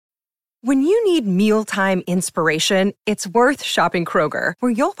When you need mealtime inspiration, it's worth shopping Kroger,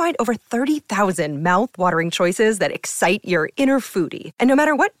 where you'll find over 30,000 mouth-watering choices that excite your inner foodie. And no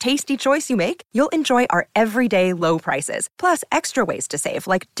matter what tasty choice you make, you'll enjoy our everyday low prices, plus extra ways to save,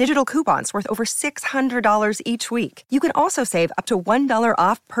 like digital coupons worth over $600 each week. You can also save up to $1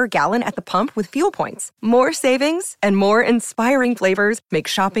 off per gallon at the pump with fuel points. More savings and more inspiring flavors make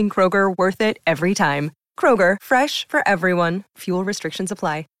shopping Kroger worth it every time. Kroger, fresh for everyone. Fuel restrictions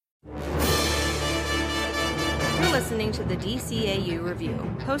apply. You're listening to the DCAU Review,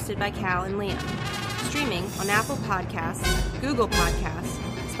 hosted by Cal and Liam. Streaming on Apple Podcasts, Google Podcasts,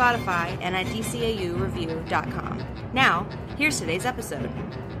 Spotify, and at DCAUreview.com. Now, here's today's episode.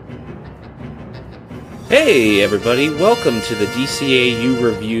 Hey everybody, welcome to the DCAU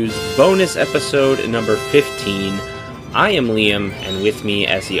Review's bonus episode number 15. I am Liam, and with me,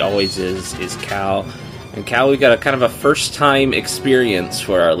 as he always is Cal. And Cal, we got a kind of a first-time experience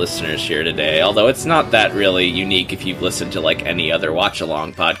for our listeners here today, although it's not that really unique if you've listened to like any other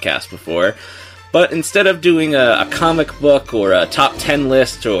Watchalong podcast before. But instead of doing a comic book or a top 10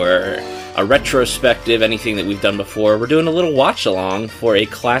 list or a retrospective, anything that we've done before, we're doing a little Watchalong for a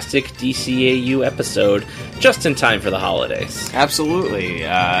classic DCAU episode just in time for the holidays. Absolutely.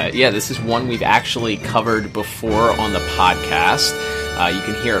 This is one we've actually covered before on the podcast. You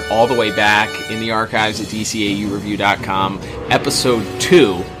can hear it all the way back in the archives at DCAUreview.com. Episode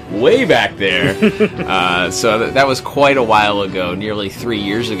 2, way back there. So that was quite a while ago, nearly 3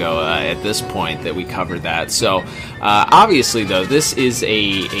 years ago at this point that we covered that. So obviously, though, this is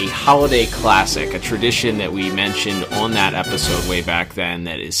a holiday classic, a tradition that we mentioned on that episode way back then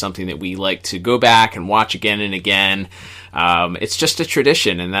that is something that we like to go back and watch again and again. It's just a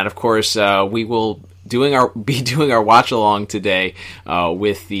tradition, and that, of course, we will be doing our watch along today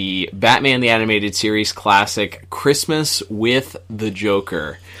with the Batman the Animated Series classic Christmas with the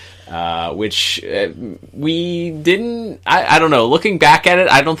Joker, which we didn't. I don't know. Looking back at it,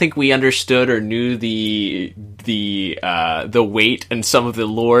 I don't think we understood or knew the weight and some of the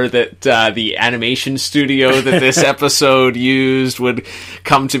lore that the animation studio that this episode used would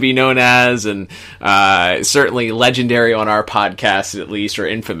come to be known as, and certainly legendary on our podcast at least, or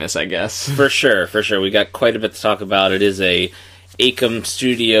infamous, I guess. For sure. We got quite a bit to talk about. It is a Acom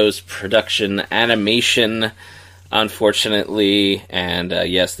Studios production animation, unfortunately, and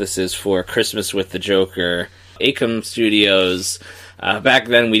yes, this is for Christmas with the Joker. Acom Studios, back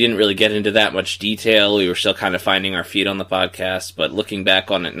then we didn't really get into that much detail. We were still kind of finding our feet on the podcast, but looking back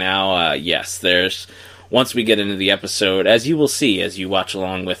on it now, yes, once we get into the episode, as you will see as you watch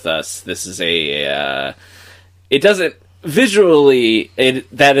along with us, this is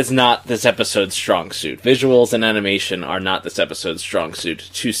that is not this episode's strong suit. Visuals and animation are not this episode's strong suit,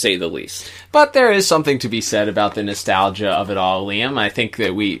 to say the least. But there is something to be said about the nostalgia of it all, Liam. I think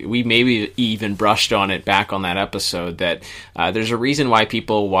that we maybe even brushed on it back on that episode, that there's a reason why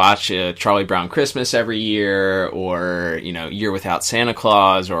people watch Charlie Brown Christmas every year, or, Year Without Santa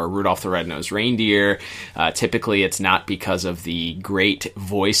Claus, or Rudolph the Red-Nosed Reindeer. Typically, it's not because of the great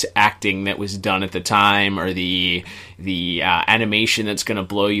voice acting that was done at the time, or the animation that's going to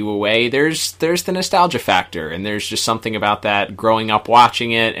blow you away. There's the nostalgia factor, and there's just something about that growing up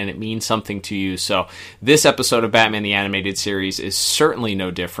watching it, and it means something to you. So this episode of Batman the Animated Series is certainly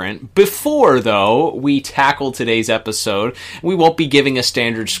no different. Before, though, we tackle today's episode, we won't be giving a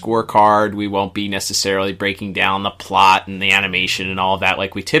standard scorecard. We won't be necessarily breaking down the plot and the animation and all of that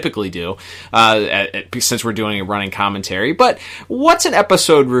like we typically do, since we're doing a running commentary. But what's an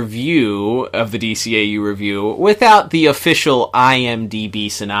episode review of the DCAU Review without the official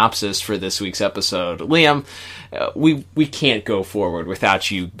IMDb synopsis for this week's episode? Liam, we can't go forward without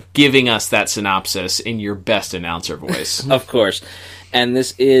you giving us that synopsis in your best announcer voice. Of course. And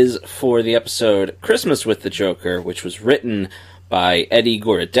this is for the episode Christmas with the Joker, which was written by Eddie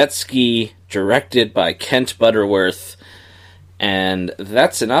Gorodetsky, directed by Kent Butterworth, and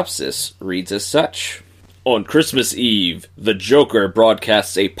that synopsis reads as such. On Christmas Eve, the Joker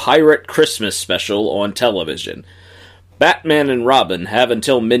broadcasts a pirate Christmas special on television. Batman and Robin have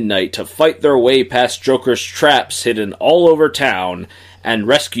until midnight to fight their way past Joker's traps hidden all over town and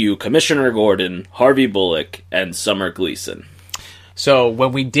rescue Commissioner Gordon, Harvey Bullock, and Summer Gleason. So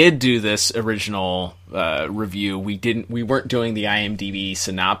when we did do this original review, we weren't doing the IMDb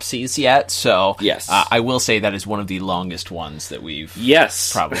synopses yet, so yes, I will say that is one of the longest ones that we've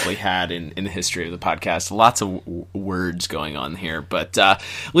probably had in the history of the podcast. Lots of words going on here, but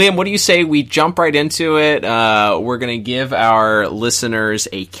Liam, what do you say we jump right into it? We're going to give our listeners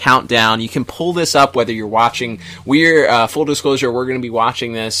a countdown. You can pull this up whether you're watching. We're full disclosure, we're going to be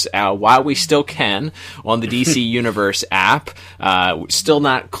watching this while we still can on the DC Universe app. Still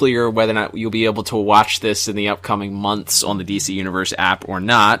not clear whether or not you'll be able to watch this in the upcoming months on the DC Universe app or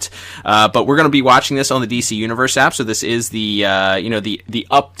not, but we're going to be watching this on the DC Universe app. So this is the the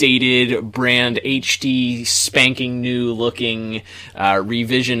updated brand HD spanking new looking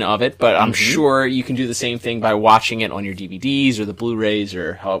revision of it. But I'm sure you can do the same thing by watching it on your DVDs or the Blu-rays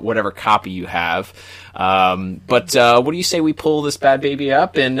or whatever copy you have. But what do you say we pull this bad baby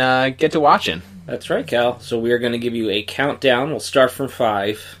up and get to watching? That's right, Cal. So we are going to give you a countdown. We'll start from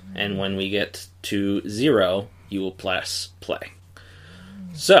 5, and when we get to 0, you will press play.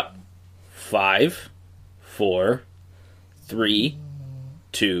 So, 5, 4, 3,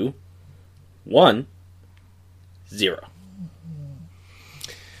 2, 1, 0.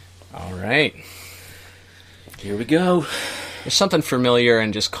 All right. Here we go. There's something familiar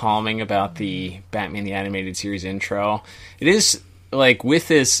and just calming about the Batman the Animated Series intro. It is, like, with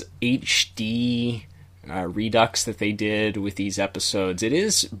this HD redux that they did with these episodes, it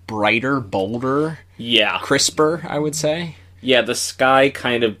is brighter, bolder, crisper, I would say. Yeah, the sky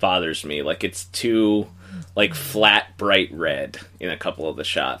kind of bothers me. Like, it's too, like, flat, bright red in a couple of the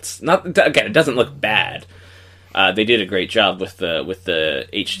shots. Not again, it doesn't look bad. They did a great job with the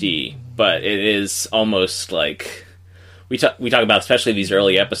HD, but it is almost like we talk about, especially these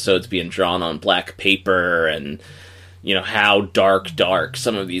early episodes being drawn on black paper, and you know how dark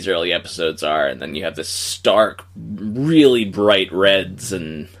some of these early episodes are, and then you have this stark, really bright reds,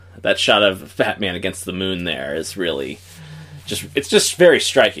 and that shot of Batman against the moon there is really it's just very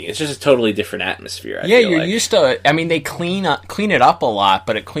striking. It's just a totally different atmosphere. I feel like. Used to. I mean, they clean it up a lot,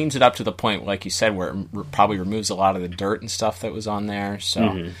 but it cleans it up to the point, like you said, where it probably removes a lot of the dirt and stuff that was on there.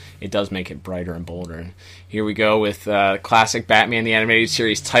 So it does make it brighter and bolder. Here we go with classic Batman the Animated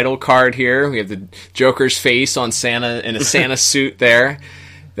Series title card. Here we have the Joker's face on Santa in a Santa suit. There,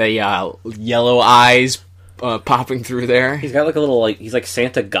 the yellow eyes popping through there. He's got like a little he's like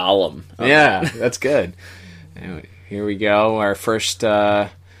Santa Gollum. Yeah, that's good. Anyway. Here we go, our first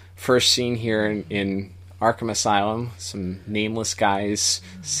scene here in Arkham Asylum. Some nameless guys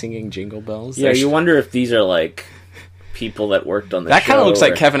singing Jingle Bells. Yeah, you wonder if these are like people that worked on the show. That kind of looks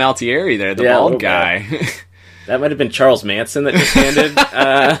like Kevin Altieri there, the bald guy. That might have been Charles Manson that just handed.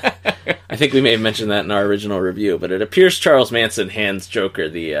 I think we may have mentioned that in our original review, but it appears Charles Manson hands Joker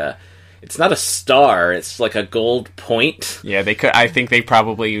the... it's not a star, it's like a gold point. Yeah, they could. I think they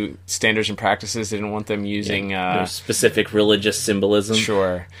probably, standards and practices, didn't want them using specific religious symbolism.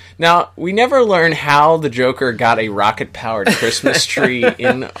 Sure. Now, we never learn how the Joker got a rocket-powered Christmas tree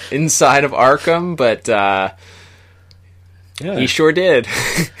inside of Arkham, but he sure did.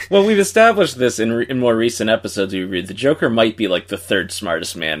 Well, we've established this in more recent episodes we reviewed. The Joker might be like the third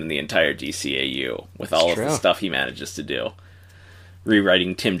smartest man in the entire DCAU, with all of the stuff he manages to do.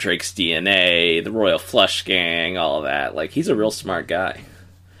 Rewriting Tim Drake's DNA, the Royal Flush Gang, all of that. Like, he's a real smart guy.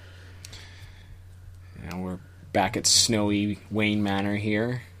 And we're back at snowy Wayne Manor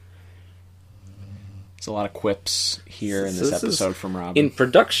here. There's a lot of quips here in this episode from Robin. In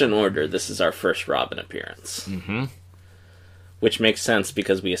production order, this is our first Robin appearance. Mm-hmm. Which makes sense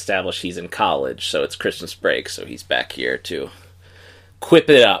because we established he's in college, so it's Christmas break, so he's back here to quip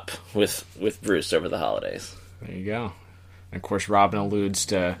it up with Bruce over the holidays. There you go. And of course, Robin alludes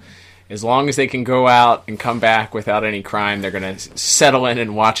to, as long as they can go out and come back without any crime, they're going to settle in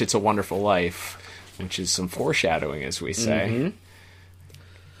and watch It's a Wonderful Life, which is some foreshadowing, as we say. Mm-hmm.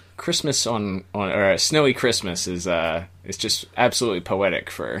 Christmas or Snowy Christmas is just absolutely poetic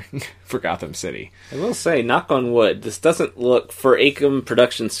for Gotham City. I will say, knock on wood, this doesn't look, for Acom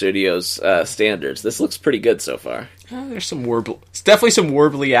Production Studios standards, this looks pretty good so far. There's some it's definitely some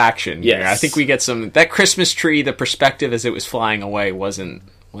warbly action here. I think we get that Christmas tree, the perspective as it was flying away wasn't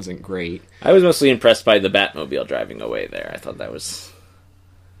great. I was mostly impressed by the Batmobile driving away there. I thought that was...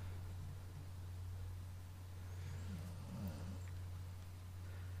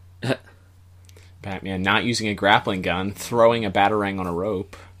 Batman not using a grappling gun, throwing a batarang on a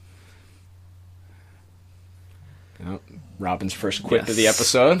rope. Robin's first quip of the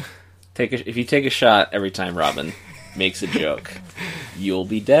episode. If you take a shot every time Robin makes a joke, you'll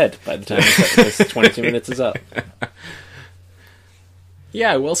be dead by the time this 22 minutes is up.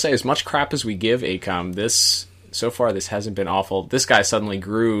 Yeah, I will say, as much crap as we give Acom, so far this hasn't been awful. This guy suddenly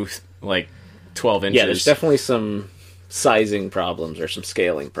grew like 12 inches. Yeah, there's definitely some sizing problems or some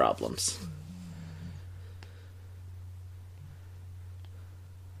scaling problems.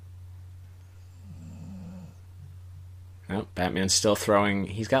 Oh, Batman's still throwing.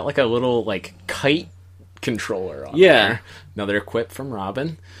 He's got like a little like kite controller on there. Another quip from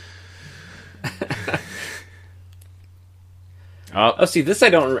Robin. Oh, see, this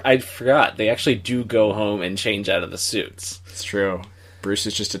I forgot. They actually do go home and change out of the suits. It's true. Bruce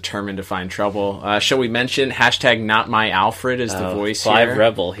is just determined to find trouble. Shall we mention hashtag not my Alfred as the voice Clive here?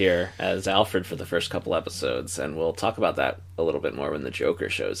 Rebel here as Alfred for the first couple episodes, and we'll talk about that a little bit more when the Joker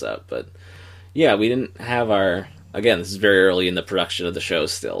shows up. But yeah, we didn't have our... Again, this is very early in the production of the show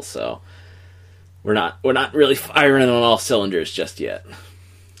still, so we're not really firing on all cylinders just yet.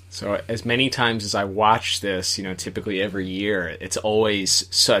 So as many times as I watch this, typically every year, it's always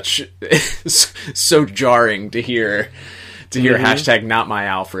so jarring to hear hashtag not my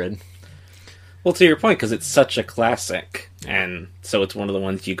Alfred. Well, to your point, because it's such a classic, and so it's one of the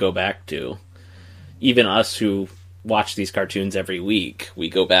ones you go back to. Even us who watch these cartoons every week, we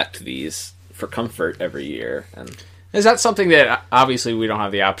go back to these for comfort every year. And is that something that obviously we don't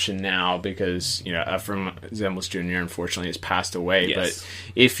have the option now because Ephraim Zimbalist Jr. unfortunately has passed away? Yes. But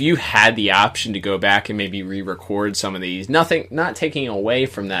if you had the option to go back and maybe re-record some of these, not taking away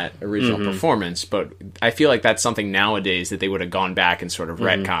from that original performance, but I feel like that's something nowadays that they would have gone back and sort of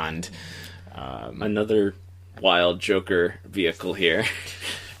retconned. Another wild Joker vehicle here.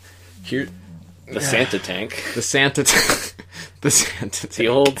 The Santa tank. The Santa tank. The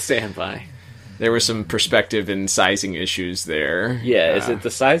old standby. There was some perspective and sizing issues there. Yeah, is it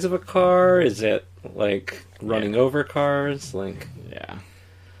the size of a car? Is it, like, running over cars? Like, yeah.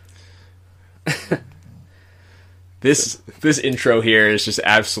 This intro here is just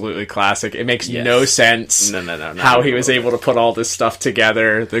absolutely classic. It makes no sense how he was able to put all this stuff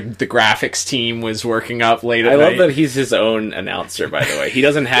together. The graphics team was working up late at night. I love that he's his own announcer, by the way. He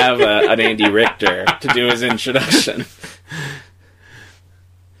doesn't have an Andy Richter to do his introduction.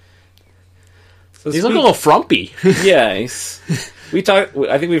 So he's looking a little frumpy. Yeah, I think we've talked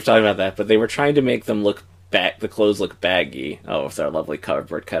about that, but they were trying to make them the clothes look baggy. Oh, with our lovely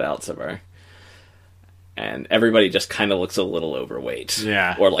cardboard cutouts of our... And everybody just kind of looks a little overweight.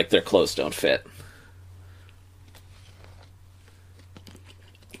 Yeah. Or like their clothes don't fit.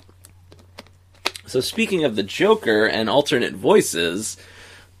 So speaking of the Joker and alternate voices...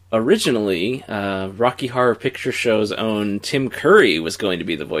 Originally, Rocky Horror Picture Show's own Tim Curry was going to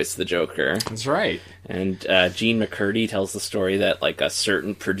be the voice of the Joker. That's right. And Gene McCurdy tells the story that like a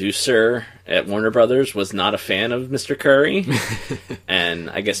certain producer at Warner Brothers was not a fan of Mr. Curry, and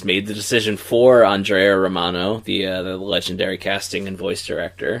I guess made the decision for Andrea Romano, the legendary casting and voice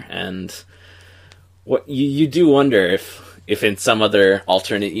director. And what you do wonder if in some other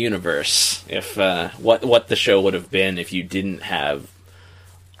alternate universe, if what the show would have been if you didn't have.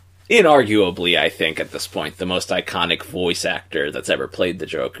 Inarguably, I think, at this point, the most iconic voice actor that's ever played the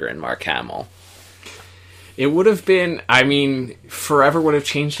Joker in Mark Hamill. It would have been, forever would have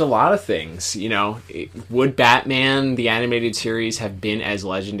changed a lot of things. Would Batman, the animated series, have been as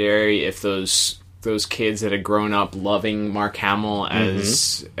legendary if those kids that had grown up loving Mark Hamill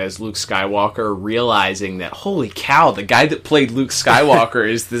as Luke Skywalker, realizing that, holy cow, the guy that played Luke Skywalker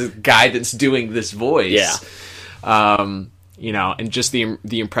is the guy that's doing this voice. Yeah. And just the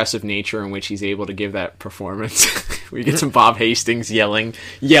impressive nature in which he's able to give that performance. We get some Bob Hastings yelling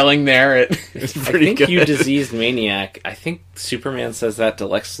there. It's pretty good. You diseased maniac. I think Superman says that to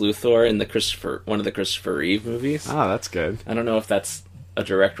Lex Luthor in one of the Christopher Reeve movies. Oh, that's good. I don't know if that's a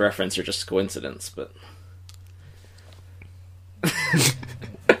direct reference or just coincidence, but...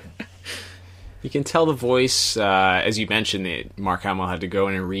 You can tell the voice, as you mentioned, that Mark Hamill had to go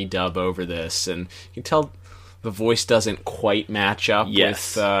in and redub over this, and you can tell... The voice doesn't quite match up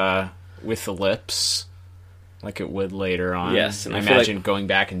with the lips like it would later on. Yes, and I imagine going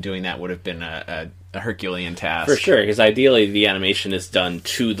back and doing that would have been a Herculean task. For sure, because ideally the animation is done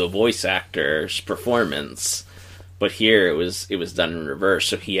to the voice actor's performance, but here it was done in reverse,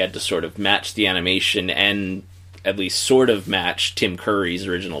 so he had to sort of match the animation and at least sort of match Tim Curry's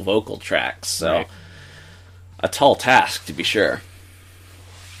original vocal tracks. So, right. A tall task, to be sure.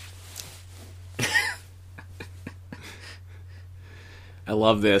 I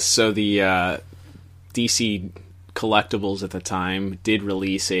love this. So the DC Collectibles at the time did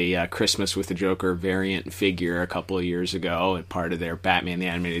release a Christmas with the Joker variant figure a couple of years ago, and part of their Batman the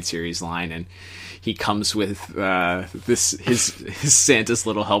Animated Series line, and he comes with his Santa's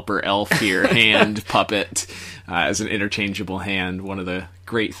little helper elf here hand puppet as an interchangeable hand. One of the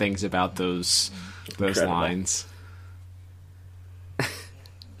great things about those Incredible. lines.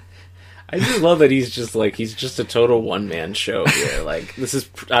 I just love that he's just a total one-man show here. Like, this is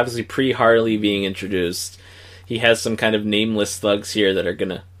obviously pre-Harley being introduced. He has some kind of nameless thugs here that are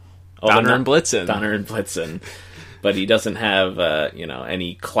gonna... Donner and Blitzen. Donner and Blitzen. But he doesn't have,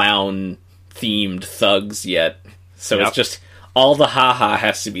 any clown-themed thugs yet. So It's just... all the ha-ha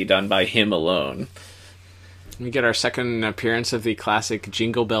has to be done by him alone. We get our second appearance of the classic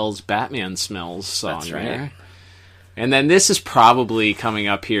Jingle Bells Batman Smells song. That's right. There. And then this is probably coming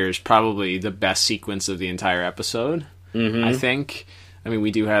up here is probably the best sequence of the entire episode. Mm-hmm. I think. I mean,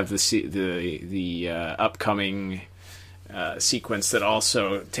 we do have the upcoming sequence that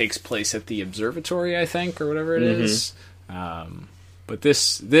also takes place at the observatory, I think, or whatever it is. But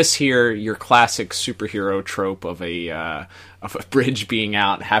this here, your classic superhero trope of a bridge being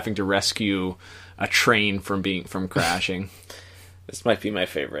out, having to rescue a train from crashing. This might be my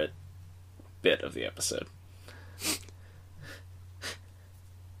favorite bit of the episode.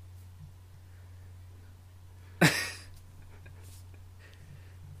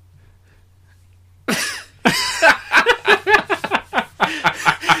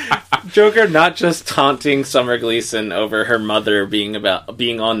 Joker not just taunting Summer Gleason over her mother being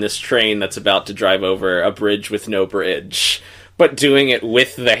on this train that's about to drive over a bridge with no bridge, but doing it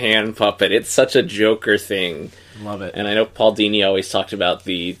with the hand puppet. It's such a Joker thing. Love it. And I know Paul Dini always talked about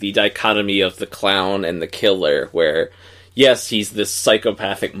the dichotomy of the clown and the killer, where, yes, he's this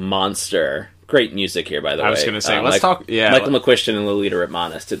psychopathic monster. Great music here, by the way. I was going to say, let's talk... Yeah, Michael McQuiston and Lolita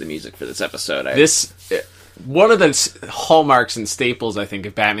Romanis did the music for this episode. One of the hallmarks and staples, I think,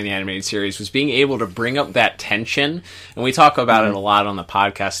 of Batman the Animated Series was being able to bring up that tension. And we talk about it a lot on the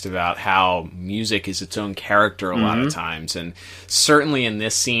podcast about how music is its own character a lot of times. And certainly in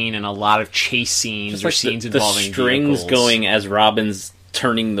this scene and a lot of chase scenes or scenes involving the strings vehicles. Going as Robin's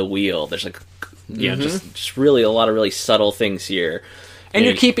turning the wheel. There's just really a lot of really subtle things here. And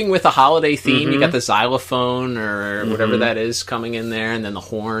you're keeping with the holiday theme. You got the xylophone or whatever that is coming in there, and then the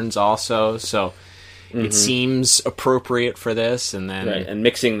horns also. So... it seems appropriate for this, and then and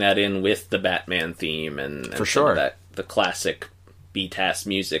mixing that in with the Batman theme and for sure the classic B-TAS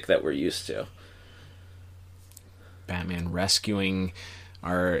music that we're used to. Batman rescuing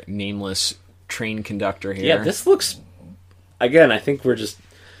our nameless train conductor here. Yeah, this looks. Again, I think we're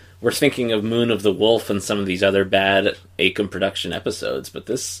thinking of Moon of the Wolf and some of these other bad Acom production episodes, but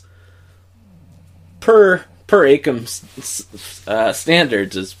this per Acom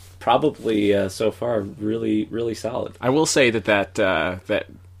standards is probably so far really, really solid. I will say that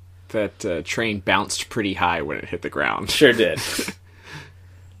train bounced pretty high when it hit the ground. Sure did.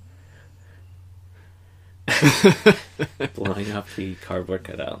 Blowing up the cardboard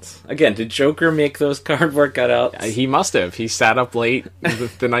cutouts. Again, did Joker make those cardboard cutouts? He must have. He sat up late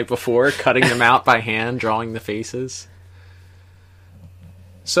the night before, cutting them out by hand, drawing the faces.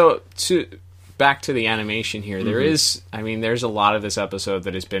 So, back to the animation here, there's a lot of this episode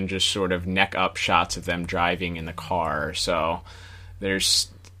that has been just sort of neck up shots of them driving in the car. So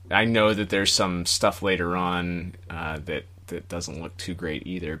I know that there's some stuff later on that doesn't look too great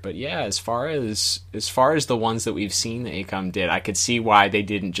either. But yeah, as far as the ones that we've seen that Acom did, I could see why they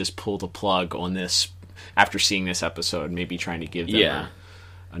didn't just pull the plug on this after seeing this episode, maybe trying to give them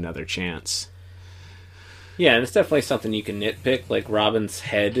another chance. Yeah, and it's definitely something you can nitpick. Like, Robin's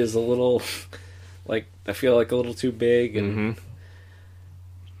head is a little... I feel like a little too big, and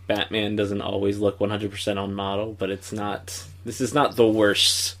Batman doesn't always look 100% on model, but it's not... This is not the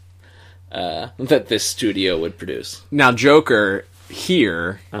worst that this studio would produce. Now, Joker,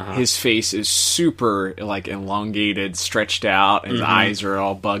 here, his face is super, elongated, stretched out, and his eyes are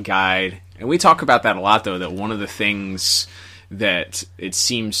all bug-eyed. And we talk about that a lot, though, that one of the things that it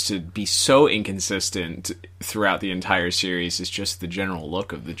seems to be so inconsistent throughout the entire series is just the general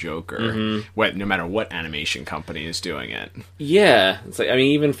look of the Joker, no matter what animation company is doing it. Yeah, it's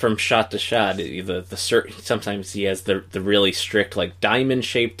even from shot to shot, sometimes he has the really strict diamond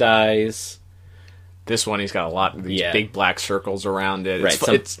shaped eyes. This one, he's got a lot of these big black circles around it. Right.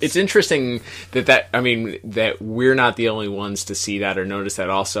 It's interesting that we're not the only ones to see that or notice that.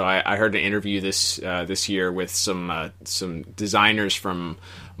 Also, I heard an interview this year with some designers from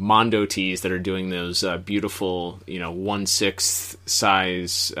Mondo Tees that are doing those beautiful 1/6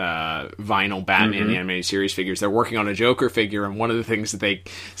 size vinyl Batman the Animated Series figures. They're working on a Joker figure, and one of the things that they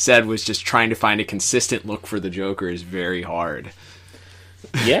said was just trying to find a consistent look for the Joker is very hard.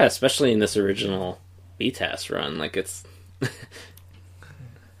 Yeah, especially in this original B-TAS run, it's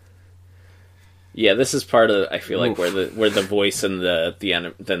yeah, this is part of, I feel like, where the voice and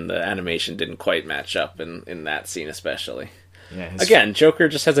the animation didn't quite match up in that scene, especially. Yeah, again, Joker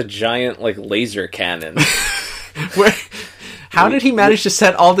just has a giant laser cannon. How did he manage to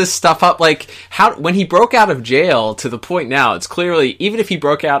set all this stuff up? Like, when he broke out of jail to the point now, it's clearly, even if he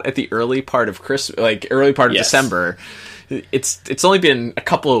broke out at the early part of December, it's only been a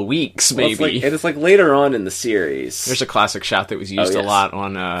couple of weeks, maybe. It's like later on in the series. There's a classic shot that was used a lot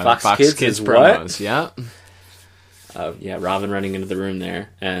on Fox Kids What? promos. Yeah. Robin running into the room there,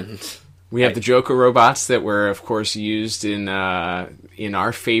 and we have the Joker robots that were, of course, used in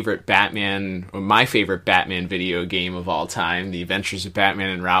our favorite Batman, or my favorite Batman video game of all time, The Adventures of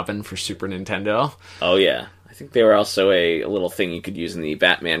Batman and Robin for Super Nintendo. Oh yeah, I think they were also a little thing you could use in the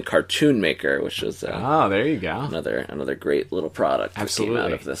Batman Cartoon Maker, which was there you go, another great little product that Absolutely. came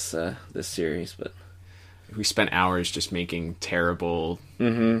out of this series. But we spent hours just making terrible.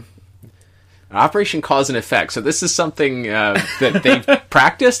 Operation Cause and Effect. So this is something that they've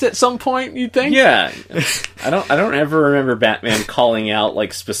practiced at some point, you think? Yeah. I don't ever remember Batman calling out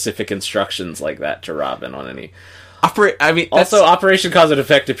like specific instructions like that to Robin on any. Also, Operation Cause and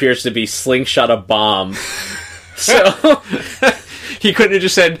Effect appears to be slingshot a bomb. So he couldn't have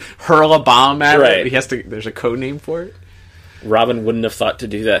just said hurl a bomb at right. it. He has to. There's a code name for it. Robin wouldn't have thought to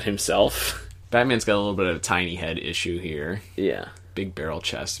do that himself. Batman's got a little bit of a tiny head issue here. Yeah. Big barrel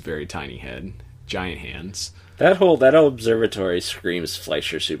chest, very tiny head, giant hands. That whole observatory screams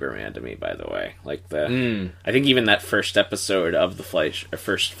Fleischer Superman to me. By the way, like I think even that first episode of the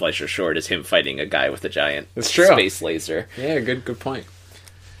first Fleischer short is him fighting a guy with a giant space laser. Yeah, good point.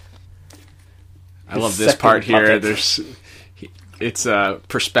 I love this part here. It's a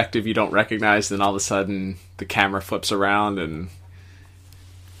perspective you don't recognize. Then all of a sudden, the camera flips around and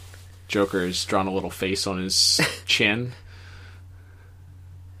Joker has drawn a little face on his chin.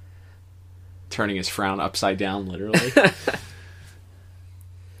 Turning his frown upside down, literally.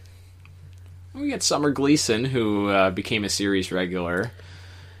 We got Summer Gleason, who became a series regular.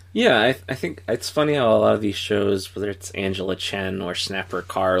 Yeah, I think it's funny how a lot of these shows, whether it's Angela Chen or Snapper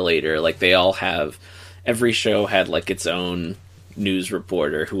Carr later, like they all have, every show had like its own news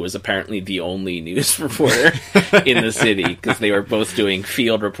reporter who was apparently the only news reporter in the city because they were both doing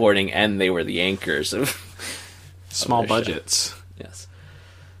field reporting and they were the anchors of small budgets. Show. Yes.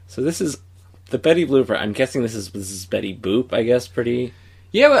 So this is the Betty Blooper. I'm guessing this is Betty Boop, I guess, pretty...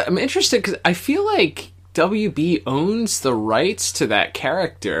 Yeah, but I'm interested because I feel like WB owns the rights to that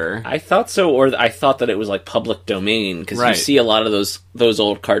character. I thought so, or I thought that it was like public domain, because you see a lot of those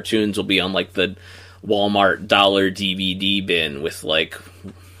old cartoons will be on like the Walmart dollar DVD bin with like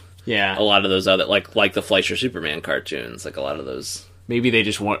a lot of those other like the Fleischer Superman cartoons, like a lot of those. Maybe they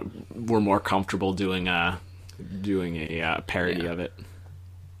just were more comfortable doing a parody of it.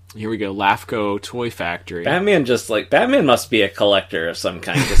 Here we go, LAFCO Toy Factory. Batman must be a collector of some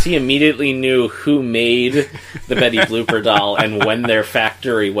kind, because he immediately knew who made the Betty Blooper doll and when their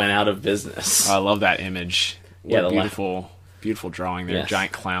factory went out of business. I love that image. What beautiful drawing there. Yes.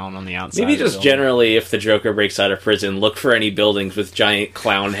 Giant clown on the outside. Maybe just generally, if the Joker breaks out of prison, look for any buildings with giant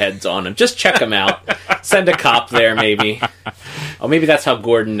clown heads on them. Just check them out. Send a cop there, maybe. Oh, maybe that's how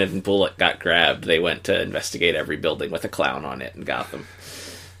Gordon and Bullock got grabbed. They went to investigate every building with a clown on it in Gotham.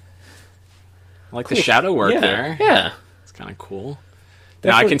 I like the shadow work there. Yeah. It's kind of cool.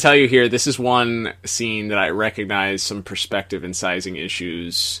 Now, I can tell you here, this is one scene that I recognize some perspective and sizing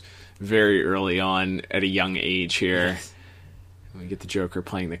issues very early on at a young age here. Yes. We get the Joker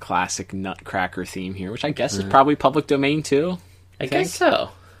playing the classic Nutcracker theme here, which I guess is probably public domain, too. I guess so.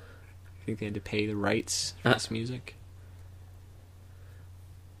 I think they had to pay the rights for this music.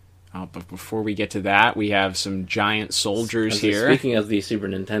 But before we get to that, we have some giant soldiers here. Speaking of the Super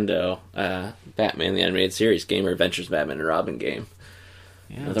Nintendo Batman the Animated Series game, or Adventures Batman and Robin game.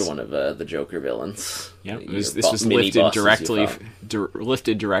 Yeah, another one of the Joker villains. Yeah, this was lifted directly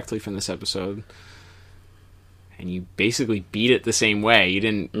from this episode. And you basically beat it the same way. You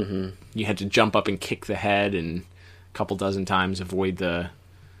didn't. Mm-hmm. You had to jump up and kick the head, and a couple dozen times avoid the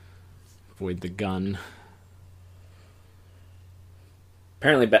gun.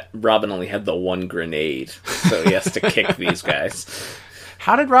 Apparently, Robin only had the one grenade, so he has to kick these guys.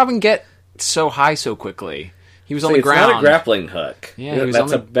 How did Robin get so high so quickly? He was on the ground. It's not a grappling hook. Yeah,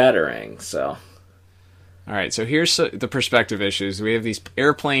 that's a batarang, so... All right, so here's the perspective issues. We have these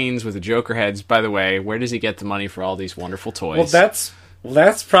airplanes with the Joker heads. By the way, where does he get the money for all these wonderful toys? Well,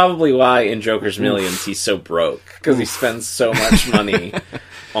 that's probably why in Joker's Millions he's so broke, because he spends so much money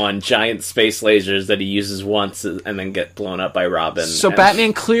on giant space lasers that he uses once and then get blown up by Robin. So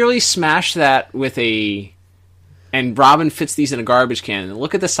Batman clearly smashed that with and Robin fits these in a garbage can. And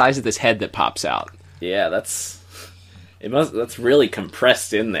look at the size of this head that pops out. Yeah, that's really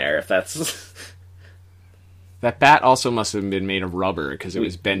compressed in there. If that's That bat also must have been made of rubber because it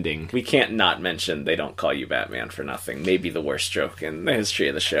was bending. We can't not mention they don't call you Batman for nothing. Maybe the worst joke in the history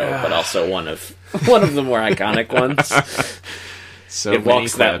of the show, but also one of the more iconic ones. So it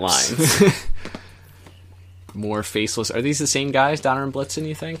walks that line. More faceless. Are these the same guys, Donner and Blitzen,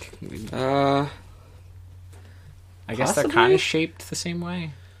 you think? I guess they're kind of shaped the same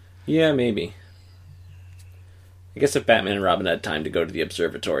way. Yeah, maybe. I guess if Batman and Robin had time to go to the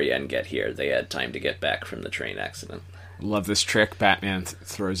observatory and get here, they had time to get back from the train accident. Love this trick. Batman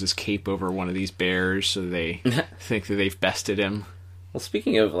throws his cape over one of these bears so they think that they've bested him. Well,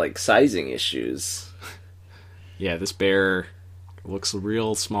 speaking of, sizing issues... Yeah, this bear looks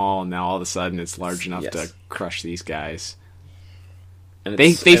real small, and now all of a sudden it's large enough to crush these guys. And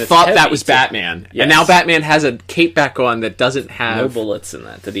they thought that was Batman. Yes. And now Batman has a cape back on that doesn't have... No bullets in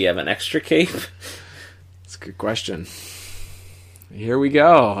that. Did he have an extra cape? Good question. Here we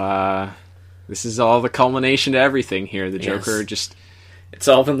go. This is all the culmination to everything here. The Joker just... It's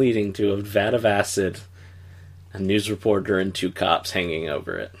all been leading to a vat of acid, a news reporter, and 2 cops hanging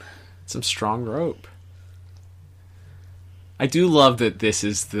over it. Some strong rope. I do love that this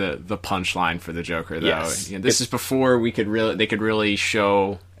is the punchline for the Joker, though. Yes. This is before they could really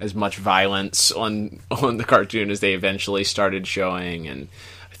show as much violence on the cartoon as they eventually started showing, and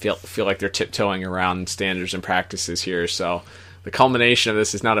feel like they're tiptoeing around standards and practices here. So the culmination of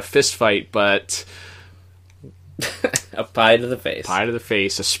this is not a fist fight, but a pie to the face. Pie to the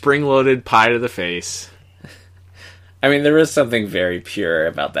face. A spring-loaded pie to the face. I mean, there is something very pure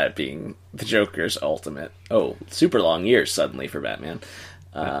about that being the Joker's ultimate. Oh, super long years suddenly for Batman.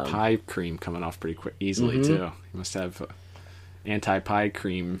 Pie cream coming off pretty easily, too. He must have anti-pie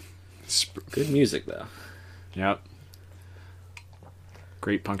cream. Good music, though. Yep.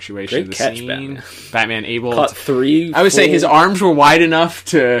 Great punctuation. Great of the catch, scene. Batman able caught to... 3 I would say his arms were wide enough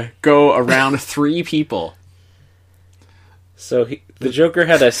to go around 3 people. So the Joker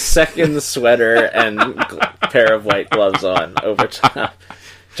had a second sweater and pair of white gloves on over top,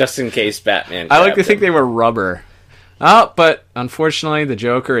 just in case Batman I like to think they were rubber. Oh, but unfortunately the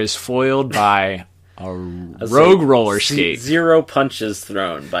Joker is foiled by a rogue roller skate. 0 punches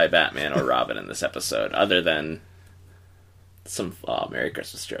thrown by Batman or Robin in this episode, other than some... Oh, Merry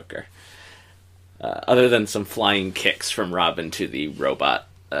Christmas, Joker. Other than some flying kicks from Robin to the robot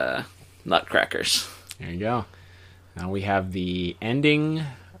nutcrackers. There you go. Now we have the ending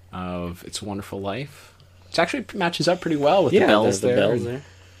of It's a Wonderful Life. Which actually matches up pretty well with the bells there. The bells there.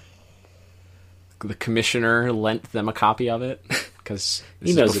 The commissioner lent them a copy of it, because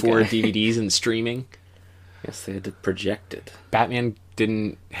this is before DVDs and streaming. Yes, they had to project it. Batman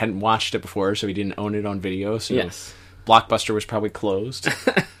hadn't watched it before, so he didn't own it on video, so yes. Blockbuster was probably closed.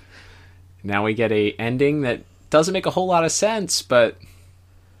 Now we get a ending that doesn't make a whole lot of sense, but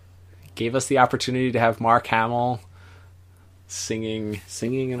gave us the opportunity to have Mark Hamill singing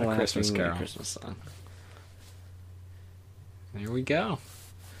and a Christmas carol. A Christmas song. There we go.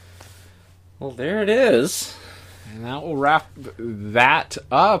 Well, there it is. And that will wrap that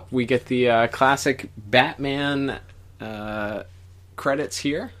up. We get the classic Batman credits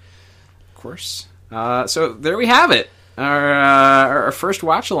here, of course. So there we have it. Our first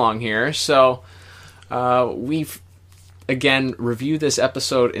watch-along here. So we've, again, reviewed this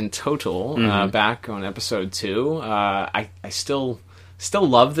episode in total back on episode 2. I still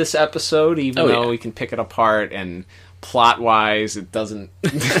love this episode, even though we can pick it apart, and plot-wise it doesn't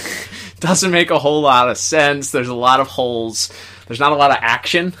make a whole lot of sense. There's a lot of holes. There's not a lot of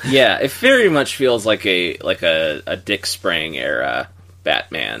action. Yeah, it very much feels like a Dick Sprang era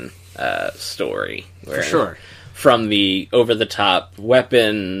Batman story. For sure. From the over-the-top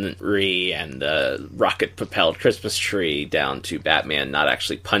weaponry and rocket-propelled Christmas tree down to Batman not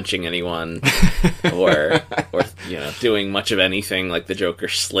actually punching anyone or doing much of anything, like the Joker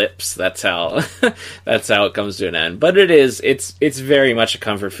slips. That's how it comes to an end. But it's very much a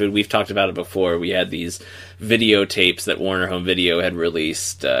comfort food. We've talked about it before. We had these videotapes that Warner Home Video had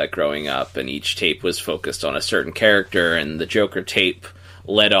released growing up, and each tape was focused on a certain character, and the Joker tape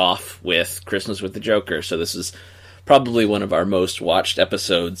led off with Christmas with the Joker. So this is probably one of our most watched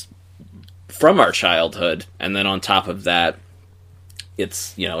episodes from our childhood. And then on top of that,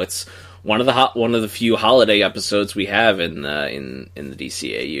 it's one of the few holiday episodes we have in the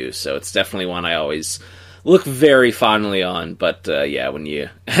DCAU. So it's definitely one I always look very fondly on. But yeah, when you,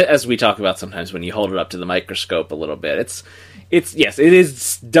 as we talk about sometimes, when you hold it up to the microscope a little bit, it's yes, it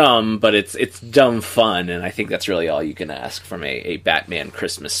is dumb, but it's dumb fun, and I think that's really all you can ask from a Batman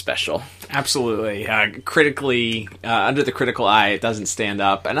Christmas special. Absolutely, critically under the critical eye, it doesn't stand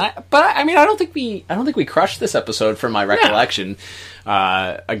up, but I mean, I don't think we crushed this episode from my recollection.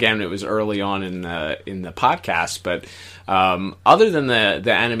 Again, it was early on in the podcast, but other than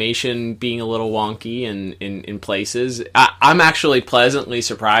the animation being a little wonky in places, I'm actually pleasantly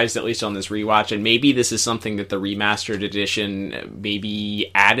surprised, at least on this rewatch, and maybe this is something that the remastered edition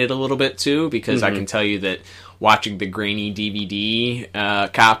maybe added a little bit to, because I can tell you that watching the grainy DVD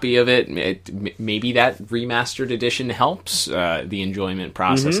copy of it, maybe that remastered edition helps the enjoyment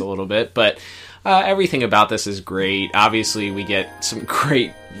process a little bit, but everything about this is great. Obviously, we get some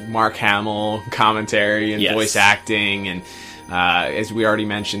great Mark Hamill commentary and voice acting, and as we already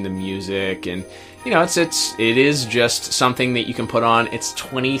mentioned, the music, and it is just something that you can put on. It's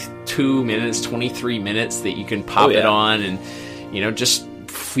 22 minutes, 23 minutes that you can pop it on, and just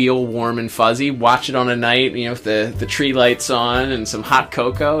feel warm and fuzzy. Watch it on a night, with the tree lights on and some hot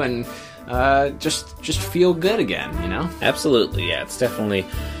cocoa, and just feel good again. Absolutely, yeah. It's definitely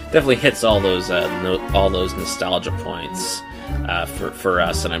hits all those nostalgia points for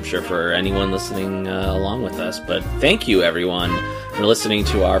us, and I'm sure for anyone listening along with us. But thank you, everyone, for listening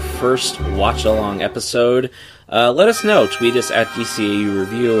to our first watch-along episode. Let us know. Tweet us at DCAU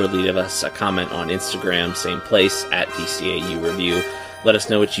Review, or leave us a comment on Instagram, same place, at DCAU Review. Let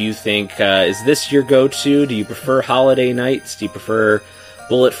us know what you think. Is this your go-to? Do you prefer Holiday Nights? Do you prefer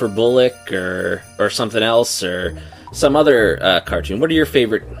Bullet for Bullock, or something else, or some other cartoon? What are your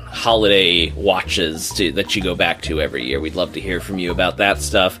favorite holiday watches that you go back to every year? We'd love to hear from you about that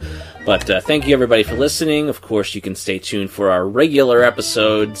stuff. But thank you, everybody, for listening. Of course, you can stay tuned for our regular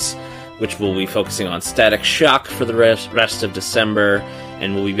episodes, which will be focusing on Static Shock for the rest of December.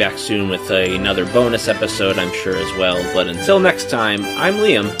 And we'll be back soon with another bonus episode, I'm sure, as well. But until next time, I'm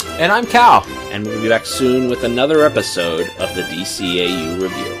Liam. And I'm Cal. And we'll be back soon with another episode of the DCAU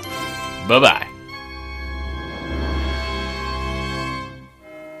Review. Bye-bye.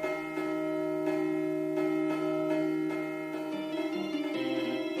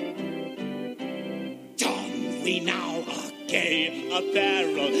 We now are gay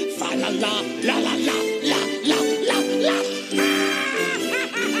apparel. Fa la la la la la la la la la.